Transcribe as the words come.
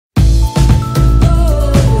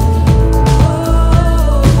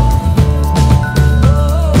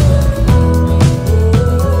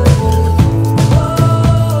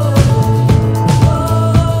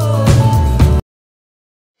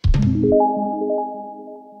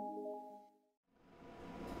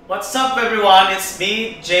What's up everyone, it's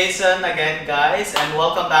me Jason again guys, and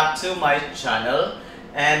welcome back to my channel.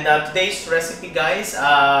 And today's recipe guys,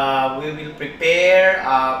 we will prepare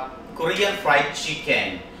Korean fried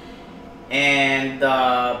chicken. And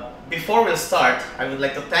before we start, I would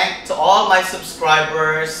like to thank to all my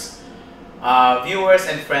subscribers, viewers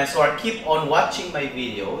and friends who are keep on watching my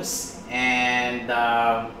videos. And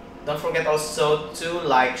don't forget also to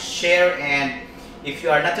like, share, and if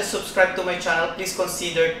you are not yet subscribed to my channel, please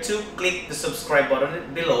consider to click the subscribe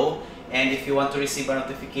button below. And if you want to receive a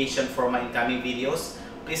notification for my incoming videos,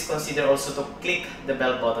 please consider also to click the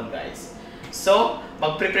bell button guys. So,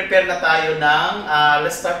 mag-prepare na tayo ng,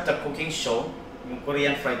 let's start the cooking show, yung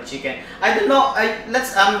Korean fried chicken. I don't know,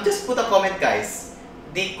 let's just put a comment guys.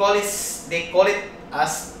 They call it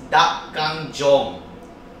as Dakgangjeong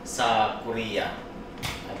sa Korea.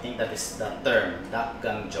 I think that is the term,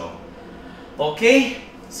 Dakgangjeong. Okay,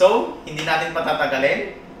 so hindi natin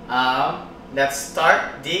patatagalin. Let's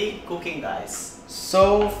start the cooking guys.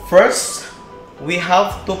 So first, we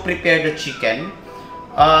have to prepare the chicken.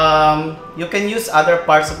 You can use other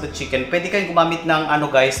parts of the chicken. Pwede kayong gumamit ng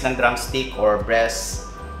ano guys, ng drumstick or breast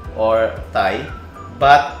or thigh.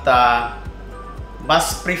 But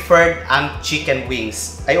mas preferred ang chicken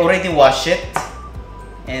wings. I already washed it.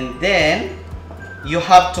 And then you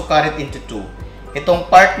have to cut it into two. Itong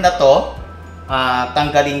part na to,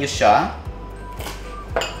 tanggalin nyo siya.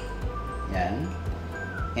 Yan.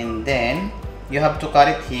 And then, you have to cut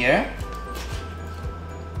it here.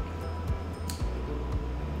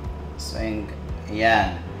 So,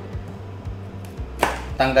 yan.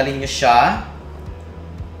 Tanggalin nyo siya.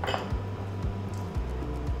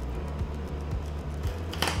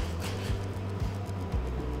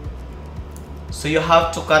 So, you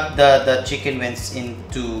have to cut the chicken wings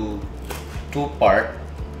into two parts.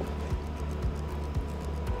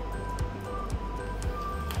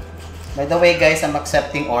 By the way guys, I'm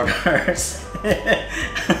accepting orders.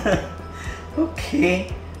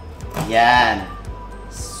 Okay. Yan.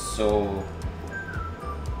 So,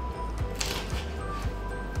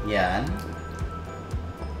 yan.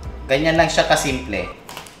 Ganyan lang siya kasimple.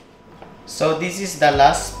 So, this is the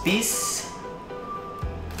last piece.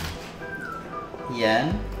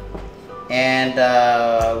 Yan. And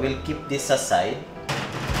we'll keep this aside.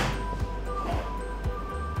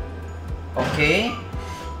 Okay.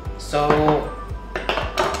 So,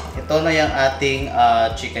 ito na yung ating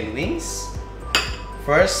chicken wings.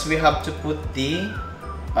 First, we have to put the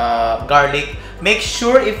garlic. Make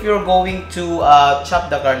sure if you're going to chop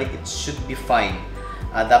the garlic, it should be fine.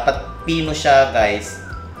 Dapat pino siya, guys.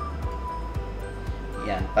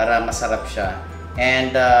 Yan, para masarap siya.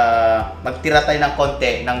 And magtira tayo ng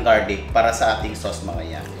konti ng garlic para sa ating sauce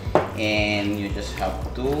mamaya. And you just have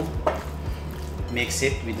to mix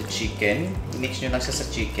it with the chicken. Mix nyo lang siya sa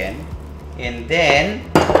chicken. And then,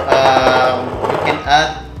 you can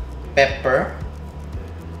add pepper.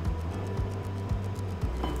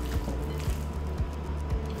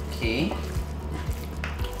 Okay.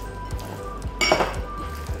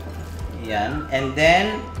 Yan. And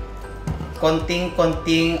then,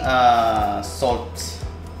 konting-konting salt.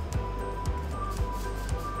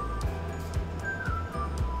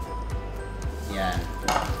 Yan.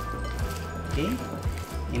 Okay.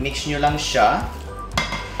 I-mix nyo lang siya.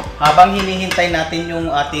 Habang hinihintay natin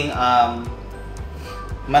yung ating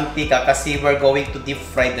mantika kasi we're going to deep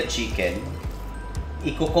fry the chicken.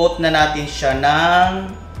 I-coat na natin siya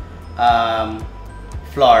ng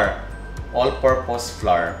flour. All-purpose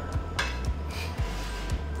flour.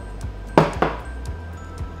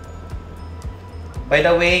 By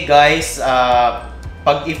the way guys,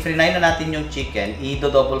 pag i-fry na natin yung chicken,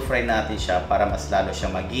 i-double fry natin siya para mas lalo siya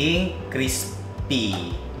maging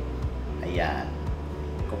crispy. Ayan.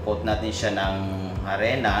 Coat natin siya ng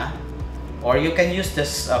harina. Or you can use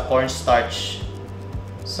this cornstarch.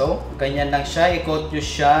 So, ganyan lang siya. I-coat nyo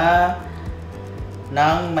siya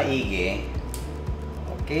ng maigi.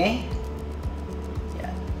 Okay?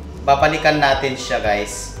 Ayan. Babalikan natin siya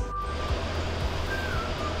guys.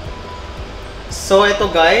 So ito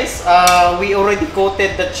guys, we already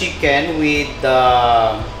coated the chicken with the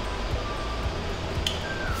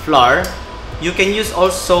flour. You can use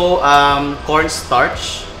also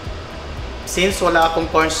cornstarch. Since wala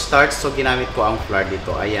akong cornstarch, so ginamit ko ang flour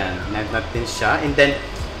dito. Ayan, natin siya. And then,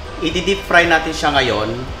 i-deep fry natin siya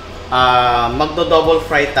ngayon. Magdo-double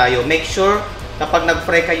fry tayo. Make sure kapag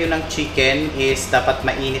nag-fry kayo ng chicken is dapat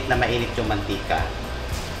mainit na mainit yung mantika.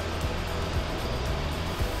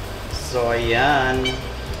 So, ayan.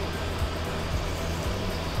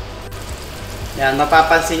 Yan,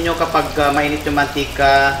 mapapansin nyo kapag mainit yung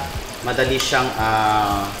mantika, madali siyang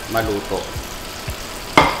maluto.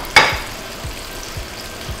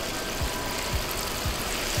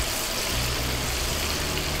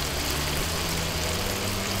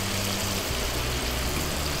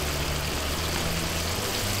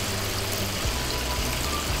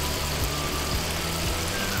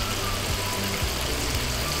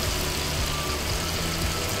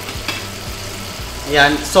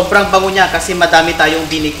 Yan, sobrang bango niya kasi madami tayong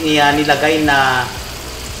nilagay na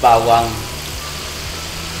bawang.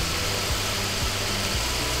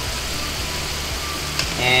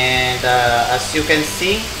 And as you can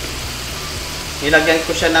see, nilagyan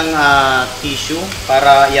ko siya ng tissue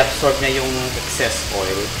para i-absorb niya yung excess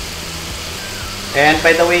oil. And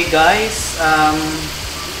by the way guys,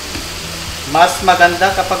 mas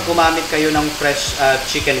maganda kapag gumamit kayo ng fresh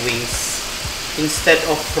chicken wings instead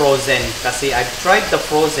of frozen. Kasi I've tried the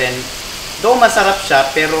frozen, though masarap siya,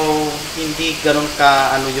 pero hindi ganun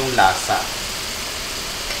ka yung lasa.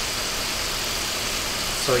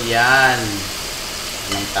 So yan,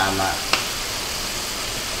 ng tama.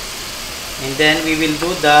 And then we will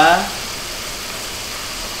do the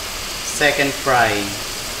second fry.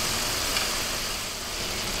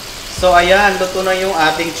 So ayan, luto na yung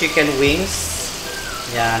ating chicken wings.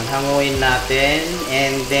 Yan, hanguin natin.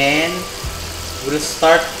 And then we'll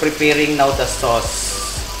start preparing now the sauce.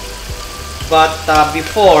 But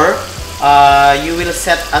before, you will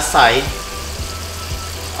set aside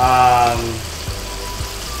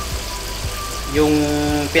yung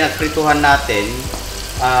pinagprituhan natin.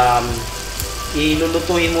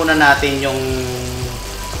 Ilulutuin muna natin yung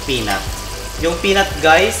peanut. Yung peanut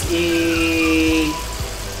guys,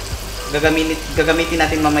 gagamitin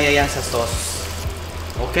natin mamaya yan sa sauce.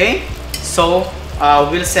 Okay? So,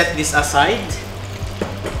 we'll set this aside.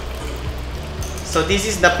 So, this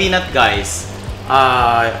is the peanut guys.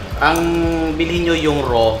 Ang bilhin nyo yung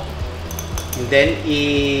raw. And then,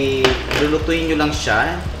 ilulutuin nyo lang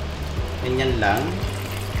siya. Ganyan lang.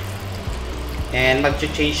 And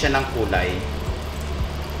mag-change siya ng kulay.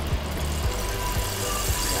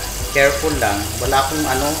 Careful lang. Wala akong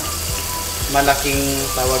malaking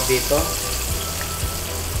tawag dito.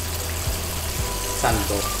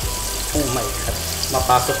 Sando. Oh my God.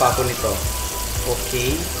 Mapasok pa ako nito.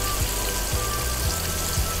 Okay.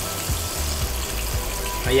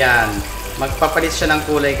 Ayan. Magpapalit siya ng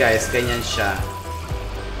kulay guys. Ganyan siya.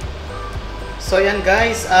 So ayan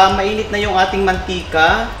guys. Mainit na yung ating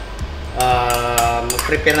mantika.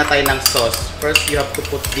 Mag-prepare na tayo ng sauce. First, you have to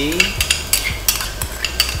put the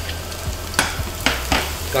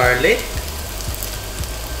garlic.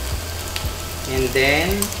 And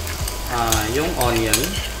then, yung onion.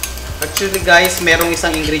 Actually guys, merong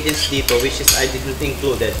isang ingredients dito which is I didn't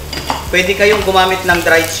include it. Pwede kayong gumamit ng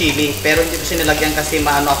dry chili, pero hindi ko siya nilagyan kasi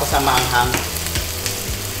maano ako sa maanghang.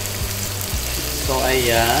 So,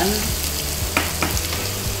 ayan.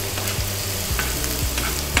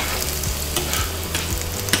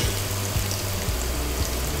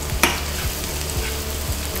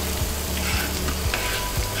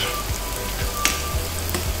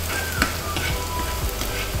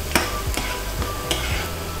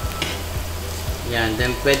 Yan,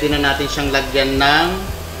 then pwede na natin siyang lagyan ng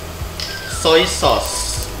soy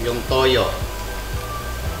sauce, yung toyo.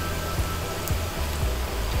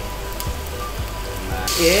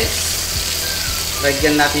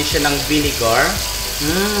 Lagyan natin siya ng vinegar.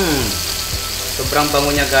 Sobrang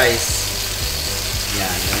bango niya guys.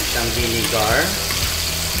 Yan, yan siyang vinegar.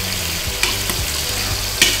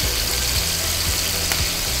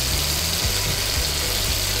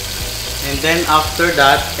 And then after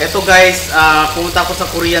that, eto guys, pumunta ako sa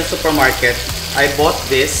Korean supermarket. I bought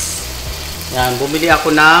this. Yan, bumili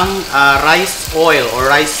ako ng rice oil or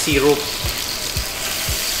rice syrup.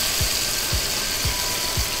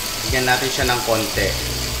 Bigyan natin siya ng konti.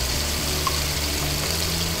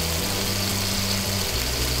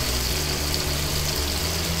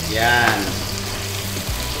 Yan.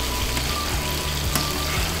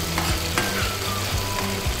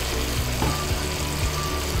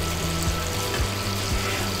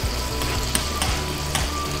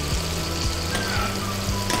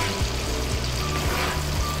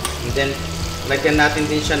 And then, lagyan natin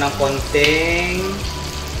din siya ng konting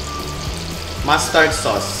mustard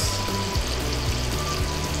sauce.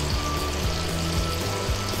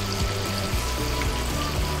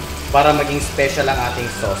 Para maging special ang ating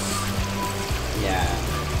sauce. Yan.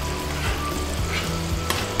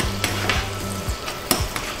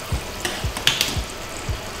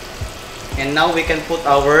 And now we can put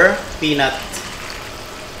our peanut.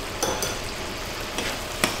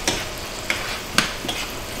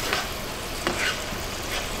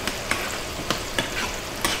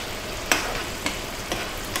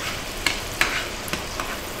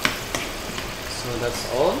 So that's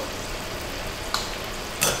all.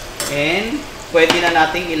 And pwede na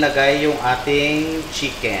nating ilagay yung ating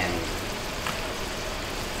chicken.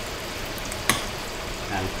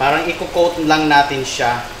 Yan. Parang i-coat lang natin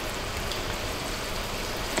siya.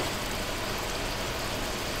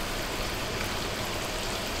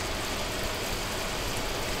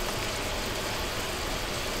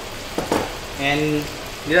 And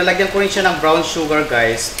nilalagyan ko rin siya ng brown sugar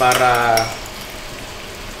guys para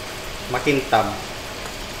makintab.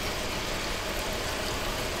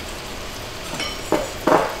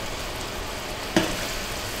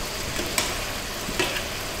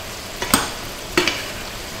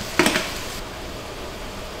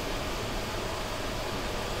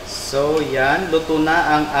 So yan, luto na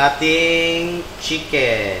ang ating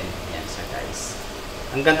chicken. Yan siya guys.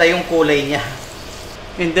 Ang ganda yung kulay niya.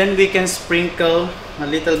 And then we can sprinkle a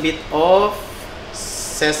little bit of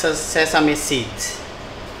sesame seeds.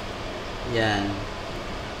 Yan.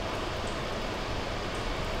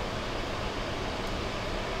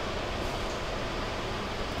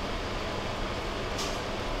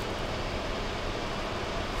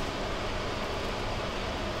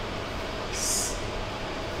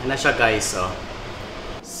 Yan na siya guys, oh.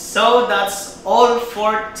 So that's all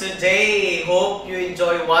for today. Hope you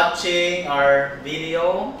enjoy watching our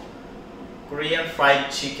video, Korean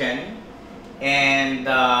fried chicken. And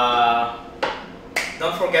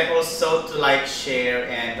don't forget also to like,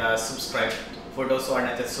 share, and subscribe for those who are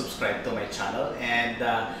not yet subscribed to my channel. And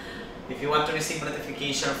if you want to receive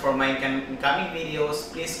notification for my incoming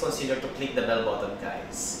videos, please consider to click the bell button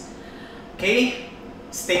guys. Okay,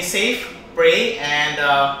 stay safe, pray, and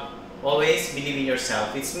always believe in yourself.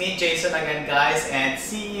 It's me, Jason, again guys, and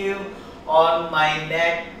see you on my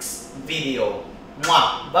next video.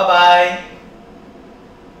 Mwah! Bye-bye!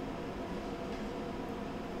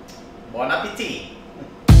 Bon appetit!